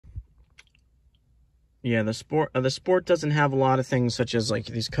Yeah, the Sport doesn't have a lot of things such as like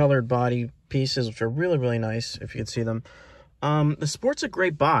these colored body pieces, which are really, really nice if you could see them. The Sport's a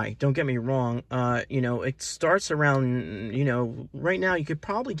great buy, don't get me wrong. You know, it starts around, you know, right now you could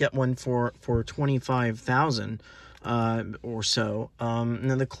probably get one for 25,000 or so.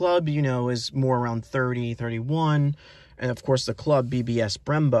 And then the Club, you know, is more around 30, 31. And of course the Club BBS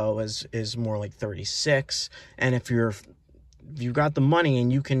Brembo is more like 36. And if you've got the money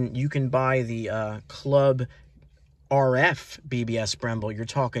and you can buy the Club RF BBS Brembo, you're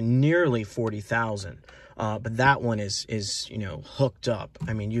talking nearly 40,000. But that one is you know, hooked up.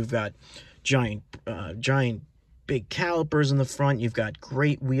 I mean, you've got giant big calipers in the front. You've got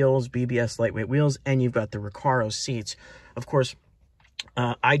great wheels, BBS lightweight wheels, and you've got the Recaro seats. Of course,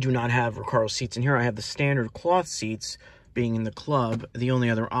 I do not have Recaro seats in here. I have the standard cloth seats. Being in the Club, the only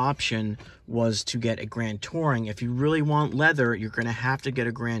other option was to get a Grand Touring. If you really want leather, you're going to have to get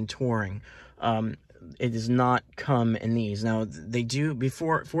a Grand Touring. It does not come in these. Now, they do,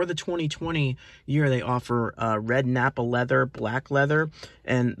 for the 2020 year, they offer red Napa leather, black leather,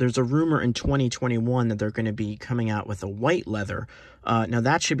 and there's a rumor in 2021 that they're going to be coming out with a white leather. Now,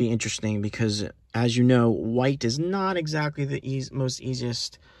 that should be interesting because, as you know, white is not exactly the most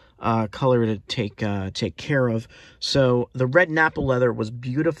easiest color to take care of. So the red Napa leather was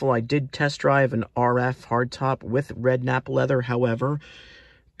beautiful. I did test drive an RF hardtop with red Napa leather. However,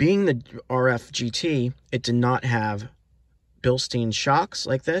 being the RF GT, it did not have Bilstein shocks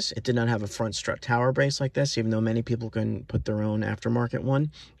like this. It did not have a front strut tower brace like this, even though many people can put their own aftermarket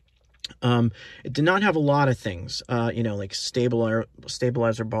one. It did not have a lot of things, you know, like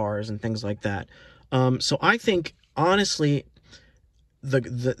stabilizer bars and things like that. So I think, honestly,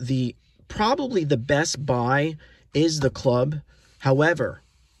 the probably the best buy is the Club. However,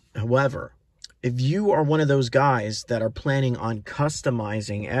 if you are one of those guys that are planning on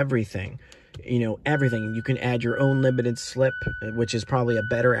customizing everything, you know, everything, you can add your own limited slip, which is probably a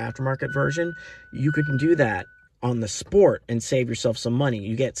better aftermarket version. You can do that on the Sport and save yourself some money.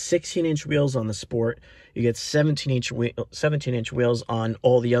 You get 16-inch wheels on the Sport. You get 17-inch wheels on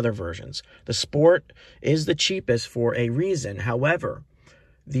all the other versions. The Sport is the cheapest for a reason. However,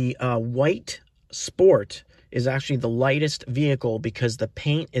 the white Sport is actually the lightest vehicle because the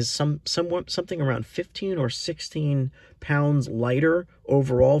paint is something around 15 or 16 pounds lighter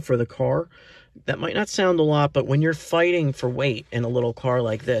overall for the car. That might not sound a lot, but when you're fighting for weight in a little car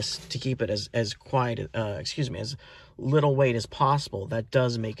like this to keep it as quiet, as little weight as possible, that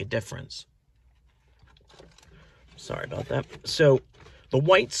does make a difference. Sorry about that. So the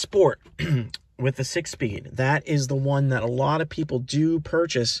white Sport with the 6-speed, that is the one that a lot of people do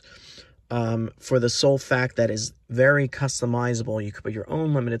purchase for the sole fact that is very customizable. You could put your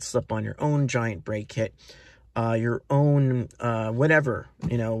own limited slip on, your own giant brake kit, your own whatever,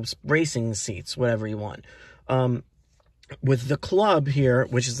 you know, racing seats, whatever you want. With the Club here,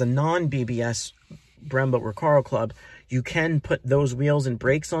 which is the non-BBS Brembo Recaro Club, you can put those wheels and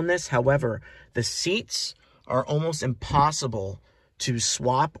brakes on this. However, the seats are almost impossible to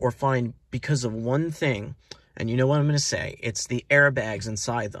swap or find because of one thing, and you know what I'm going to say. It's the airbags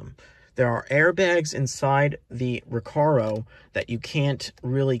inside them. There are airbags inside the Recaro that you can't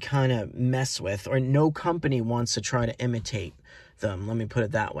really kind of mess with, or no company wants to try to imitate them. Let me put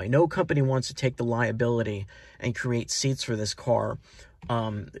it that way. No company wants to take the liability and create seats for this car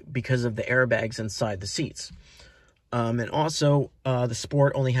because of the airbags inside the seats. And also, the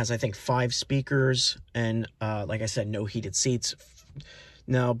Sport only has, I think, 5 speakers and, like I said, no heated seats.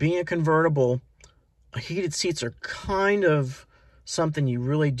 Now, being a convertible, heated seats are kind of something you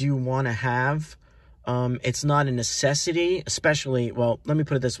really do want to have. It's not a necessity, especially, well, let me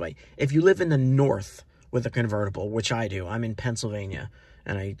put it this way. If you live in the north with a convertible, which I do, I'm in Pennsylvania,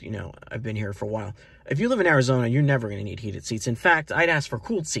 and I've been here for a while. If you live in Arizona, you're never going to need heated seats. In fact, I'd ask for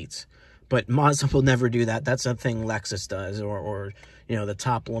cooled seats, but Mazda will never do that. That's a thing Lexus does, or the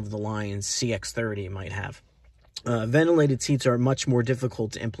top of the line CX-30 might have. Ventilated seats are much more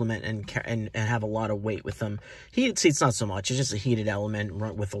difficult to implement and have a lot of weight with them. Heated seats, not so much. It's just a heated element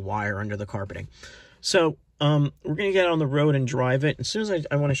with a wire under the carpeting. So we're going to get on the road and drive it. As soon as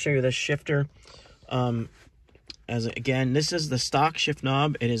I want to show you this shifter. Again, this is the stock shift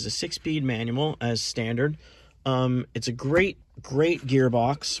knob. It is a 6-speed manual as standard. It's a great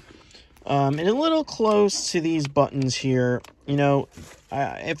gearbox. And a little close to these buttons here.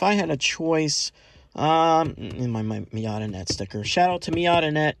 If I had a choice... in my Miata Net sticker. Shout out to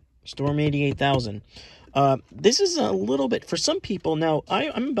Miata Net, Storm 88,000. This is a little bit, for some people, now,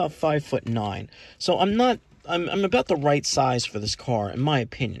 I'm about 5'9", so I'm not I'm about the right size for this car, in my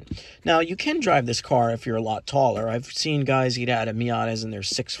opinion. Now, you can drive this car if you're a lot taller. I've seen guys get out of Miatas and they're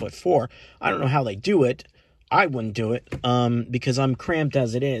 6'4". I don't know how they do it. I wouldn't do it, because I'm cramped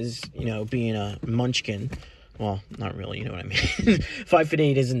as it is, you know, being a munchkin. Well, not really, you know what I mean.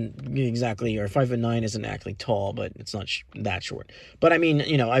 5'8" isn't exactly, or 5'9" isn't actually tall, but it's not that short. But I mean,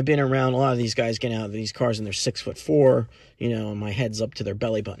 you know, I've been around a lot of these guys getting out of these cars and they're 6'4", you know, and my head's up to their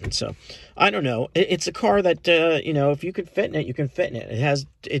belly button. So I don't know. It's a car that, you know, if you can fit in it, you can fit in it.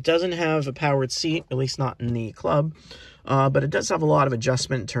 It doesn't have a powered seat, at least not in the club, but it does have a lot of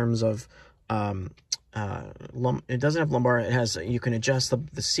adjustment in terms of, it doesn't have lumbar. It has, you can adjust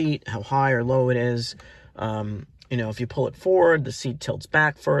the seat, how high or low it is. You know, if you pull it forward, the seat tilts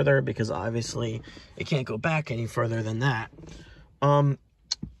back further because obviously it can't go back any further than that.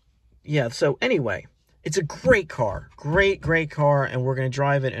 Yeah, so anyway, it's a great car. Great car, and we're going to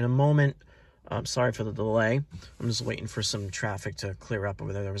drive it in a moment. I'm sorry for the delay. I'm just waiting for some traffic to clear up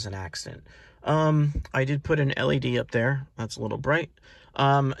over there. There was an accident. I did put an LED up there. That's a little bright.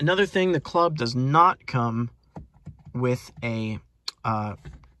 Another thing, the club does not come with a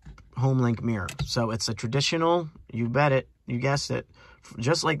HomeLink mirror. So it's a traditional, you bet it, you guessed it,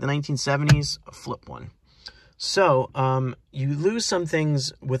 just like the 1970s, a flip one. So you lose some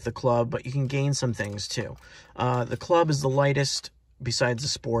things with the club, but you can gain some things too. The club is the lightest besides the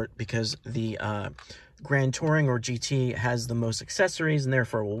Sport because the Grand Touring or GT has the most accessories and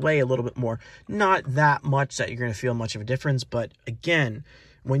therefore will weigh a little bit more. Not that much that you're going to feel much of a difference, but again,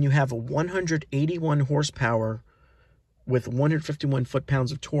 when you have a 181 horsepower with 151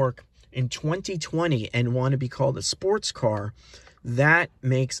 foot-pounds of torque in 2020 and want to be called a sports car, that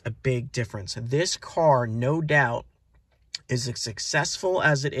makes a big difference. This car, no doubt, is as successful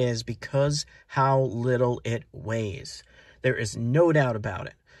as it is because how little it weighs. There is no doubt about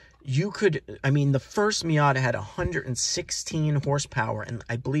it. You could, I mean, the first Miata had 116 horsepower and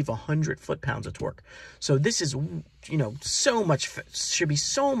I believe 100 foot-pounds of torque. So this is, you know, so much, should be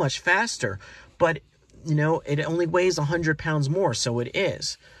so much faster, but, you know, it only weighs 100 pounds more, so it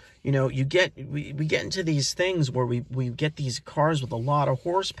is. You know, we get into these things where we get these cars with a lot of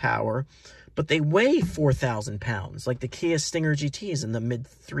horsepower, but they weigh 4,000 pounds, like the Kia Stinger GTs in the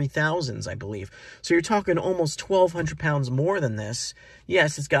mid-3000s, I believe. So you're talking almost 1,200 pounds more than this.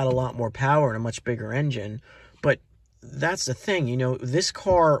 Yes, it's got a lot more power and a much bigger engine, but that's the thing. You know, this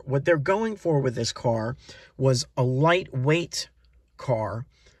car, what they're going for with this car was a lightweight car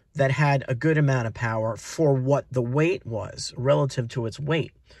that had a good amount of power for what the weight was relative to its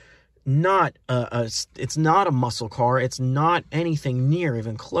weight. It's not a muscle car. It's not anything near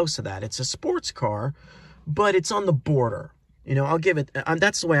even close to that. It's a sports car, but it's on the border. You know, I'll give it,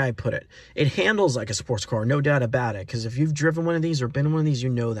 that's the way I put it. It handles like a sports car, no doubt about it, because if you've driven one of these or been in one of these, you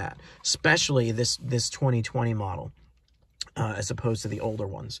know that, especially this 2020 model, as opposed to the older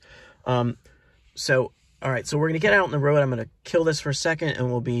ones. So, all right, so we're going to get out on the road. I'm going to kill this for a second,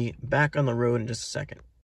 and we'll be back on the road in just a second.